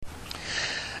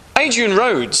Adrian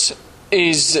Rhodes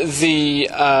is the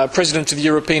president of the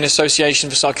European Association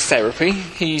for Psychotherapy.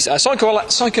 He's a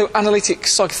psychoanalytic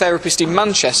psychotherapist in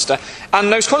Manchester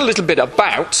and knows quite a little bit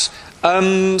about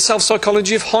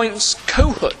self-psychology of Heinz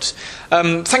Kohut.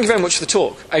 Thank you very much for the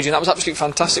talk, Adrian. That was absolutely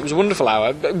fantastic. It was a wonderful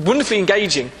hour, wonderfully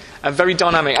engaging and very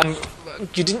dynamic. And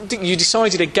you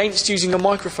decided against using a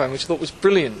microphone, which I thought was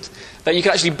brilliant. That you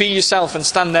could actually be yourself and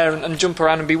stand there and jump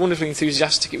around and be wonderfully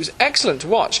enthusiastic. It was excellent to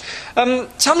watch.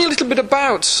 Tell me a little bit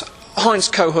about Heinz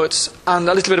Kohut and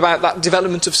a little bit about that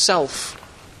development of self.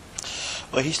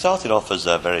 Well, he started off as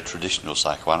a very traditional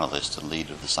psychoanalyst and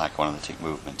leader of the psychoanalytic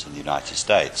movement in the United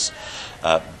States.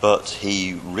 But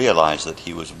he realised that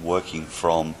he was working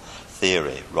from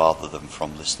theory rather than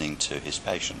from listening to his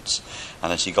patients.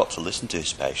 And as he got to listen to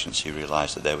his patients, he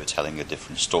realised that they were telling a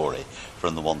different story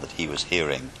from the one that he was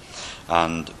hearing.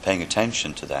 And paying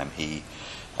attention to them, he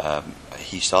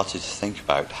started to think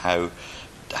about how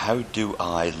do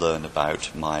I learn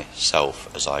about myself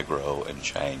as I grow and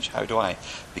change? How do I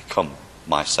become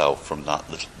myself from that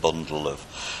little bundle of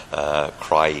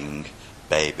crying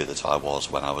baby that I was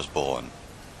when I was born?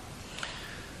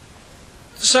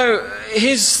 So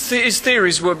his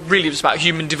theories were really just about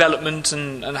human development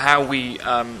and how we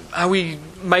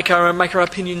make our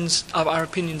opinions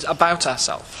about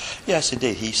ourselves. Yes,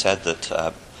 indeed. He said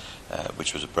that,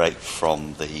 which was a break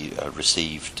from the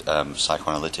received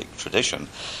psychoanalytic tradition.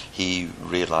 He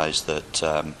realised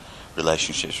that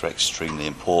relationships were extremely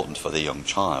important for the young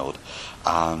child,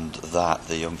 and that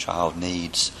the young child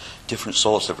needs different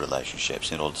sorts of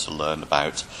relationships in order to learn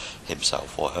about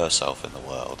himself or herself in the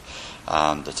world.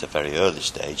 And at a very early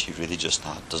stage, he really just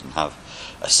doesn't have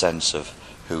a sense of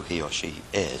who he or she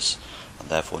is, and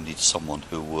therefore needs someone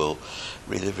who will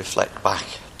really reflect back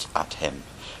at him,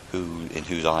 in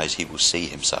whose eyes he will see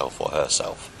himself or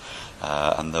herself.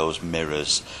 And those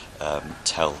mirrors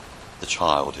tell the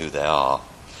child who they are.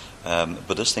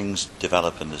 But as things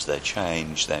develop and as they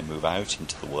change, they move out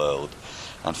into the world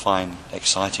and find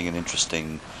exciting and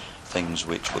interesting things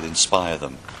which will inspire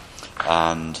them.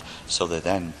 And so they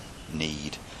then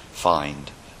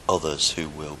find others who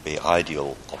will be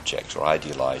ideal objects or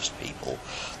idealised people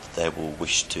that they will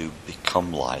wish to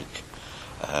become like,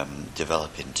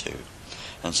 develop into.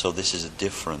 And so this is a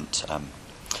different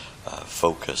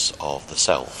focus of the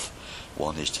self.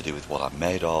 One is to do with what I'm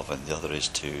made of, and the other is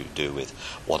to do with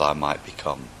what I might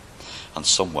become. And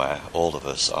somewhere all of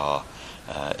us are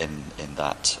in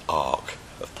that arc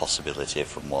of possibility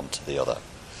from one to the other.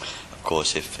 Of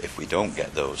course, if we don't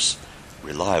get those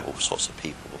reliable sorts of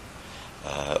people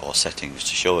or settings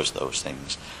to show us those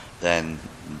things, then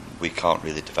we can't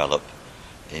really develop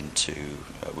into,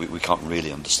 we can't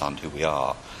really understand who we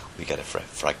are. We get a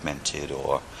fragmented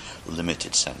or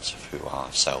limited sense of who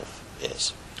our self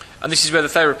is. And this is where the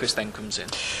therapist then comes in?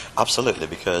 Absolutely,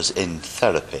 because in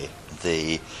therapy,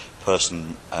 the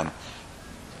person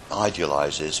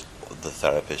idealises the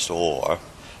therapist or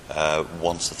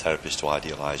wants the therapist to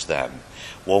idealise them.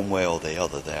 One way or the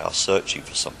other, they are searching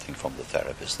for something from the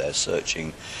therapist. They're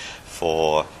searching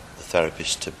for the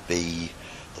therapist to be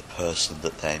the person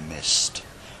that they missed,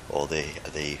 or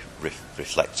the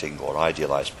reflecting or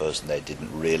idealised person they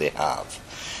didn't really have.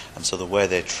 And so the way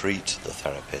they treat the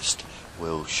therapist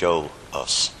will show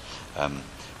us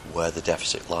where the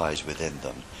deficit lies within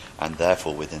them, and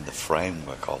therefore within the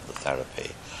framework of the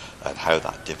therapy and how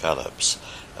that develops,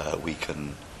 we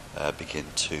can begin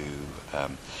to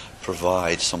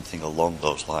provide something along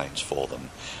those lines for them,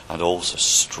 and also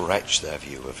stretch their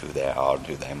view of who they are and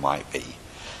who they might be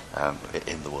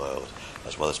in the world,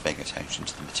 as well as paying attention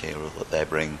to the material that they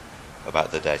bring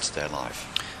about their day-to-day life.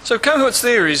 So Kohut's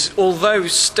theories, although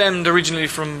stemmed originally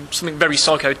from something very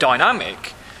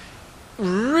psychodynamic,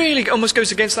 really almost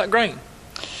goes against that grain.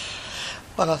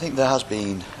 Well, I think there has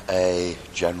been a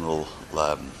general,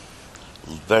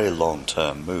 very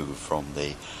long-term move from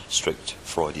the strict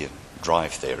Freudian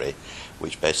drive theory,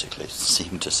 which basically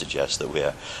seemed to suggest that we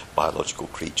are biological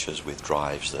creatures with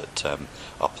drives that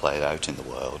are played out in the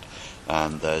world.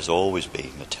 And there's always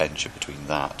been a tension between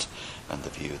that and the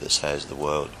view that says the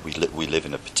world, we live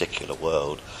in a particular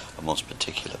world amongst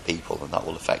particular people, and that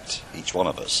will affect each one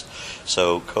of us.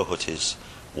 So Kohut is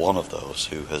one of those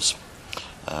who has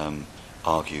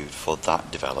argued for that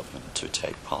development to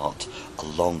take part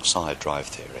alongside drive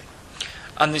theory.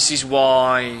 And this is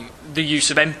why the use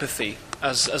of empathy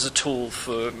as a tool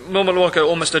for,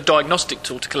 almost a diagnostic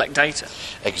tool to collect data.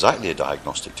 Exactly, a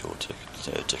diagnostic tool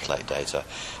to collect data.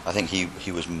 I think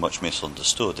he was much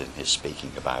misunderstood in his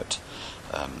speaking about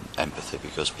empathy,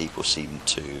 because people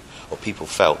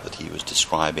felt that he was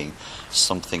describing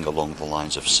something along the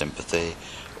lines of sympathy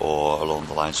or along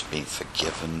the lines of being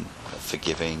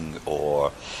forgiving,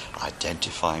 or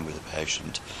identifying with the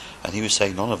patient. And he was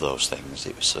saying none of those things.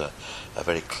 It was a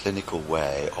very clinical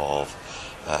way of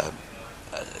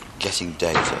getting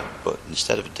data, but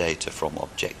instead of data from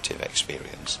objective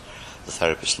experience, the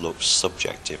therapist looks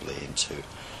subjectively into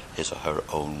his or her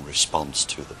own response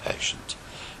to the patient.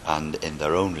 And in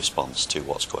their own response to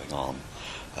what's going on,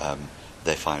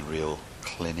 they find real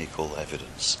clinical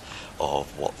evidence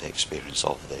of what the experience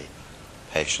of the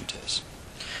patient is.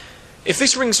 If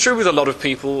this rings true with a lot of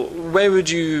people, where would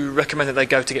you recommend that they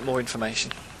go to get more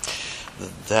information?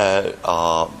 There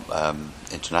are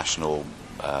international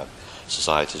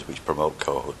societies which promote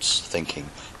cohorts thinking,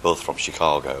 both from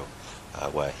Chicago,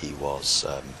 where he was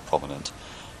prominent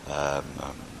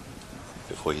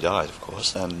before he died, of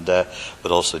course, and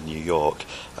but also in New York.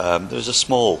 There's a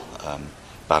small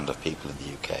band of people in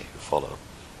the UK who follow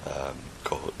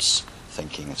cohorts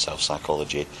thinking and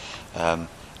self-psychology,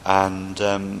 and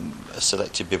a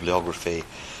selected bibliography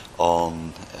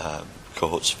on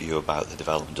cohort's view about the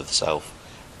development of the self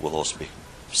will also be,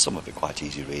 some of it quite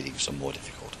easy reading, some more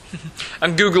difficult.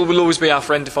 And Google will always be our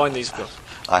friend to find these books.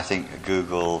 I think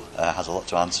Google has a lot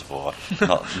to answer for,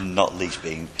 not least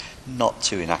being not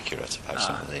too inaccurate about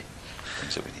some of the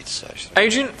things that we need to search through.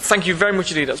 Adrian, thank you very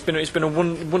much indeed. It's been a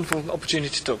wonderful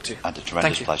opportunity to talk to you. And a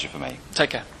tremendous pleasure for me. Take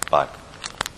care. Bye.